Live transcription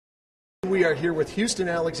we are here with Houston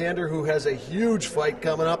Alexander, who has a huge fight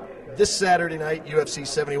coming up this Saturday night, UFC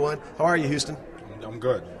 71. How are you, Houston? I'm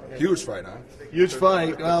good. Huge fight, huh? Huge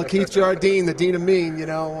fight. Well, Keith Jardine, the Dean of Mean,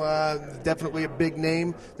 definitely a big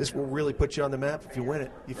name. This will really put you on the map if you win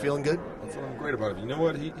it. You feeling good? I'm feeling great about it. You know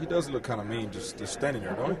what? He does look kind of mean just standing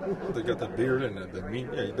there, don't he? They got that beard and the mean.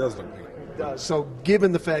 Yeah, he does look mean. So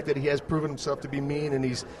given the fact that he has proven himself to be mean and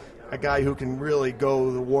he's a guy who can really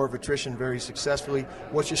go the war of attrition very successfully,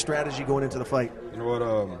 what's your strategy going into the fight? You know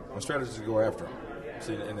what? My strategy is to go after him.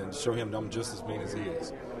 See, and then show him I'm just as mean as he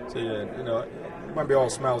is. So, yeah, it might be all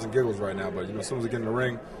smiles and giggles right now, but, as soon as we get in the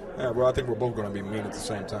ring, well, I think we're both going to be mean at the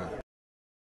same time.